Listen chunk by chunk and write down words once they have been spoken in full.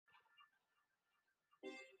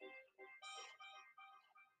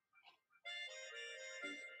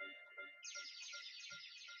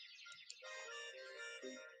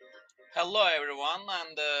Hello everyone,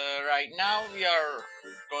 and right now we are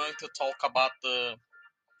going to talk about the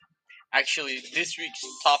this week's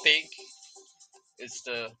topic is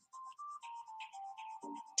the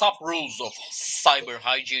top rules of cyber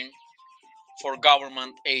hygiene for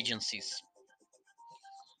government agencies.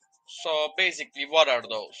 So basically, what are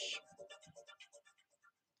those?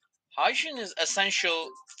 Hygiene is essential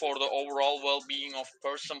for the overall well-being of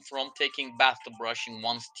person from taking bath to brushing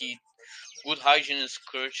one's teeth. Good hygiene is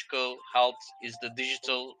critical. Health is the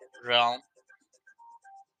digital realm.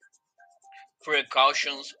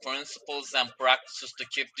 Precautions, principles, and practices to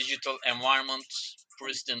keep digital environments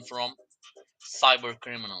pristine from cyber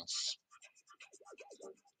criminals.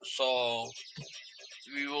 So,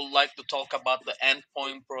 we would like to talk about the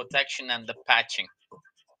endpoint protection and the patching.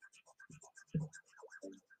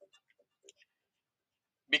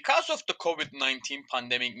 Because of the COVID 19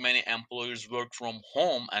 pandemic, many employers work from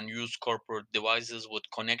home and use corporate devices with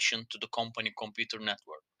connection to the company computer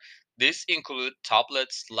network. This include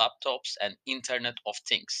tablets, laptops, and Internet of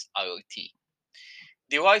Things (IoT).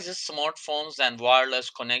 Devices, smartphones, and wireless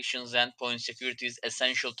connections endpoint security is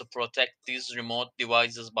essential to protect these remote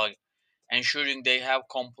devices by ensuring they have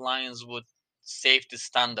compliance with safety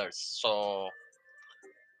standards. So,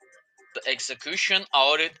 the execution,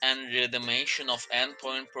 audit, and redemption of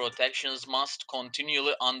endpoint protections must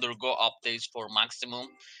continually undergo updates for maximum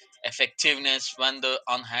effectiveness when the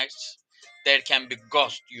unhacked. There can be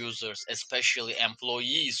ghost users, especially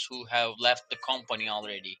employees who have left the company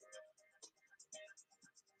already.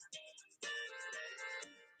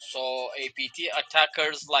 So APT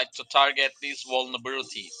attackers like to target these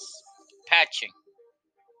vulnerabilities. Patching.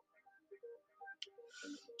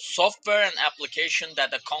 Software and application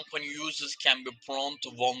that a company uses can be prone to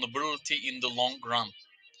vulnerability in the long run.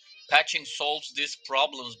 Patching solves these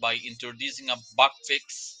problems by introducing a bug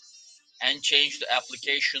fix and change the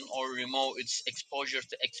application or remove its exposure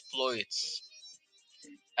to exploits.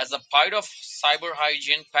 As a part of cyber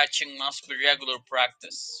hygiene, patching must be regular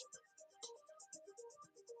practice.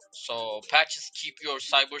 So patches keep your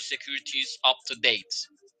cybersecurities up to date.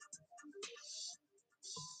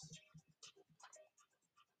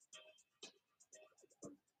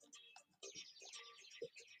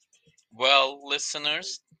 Well,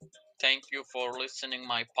 listeners, thank you for listening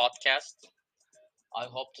my podcast. I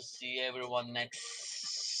hope to see everyone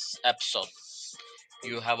next episode.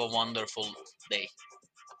 You have a wonderful day.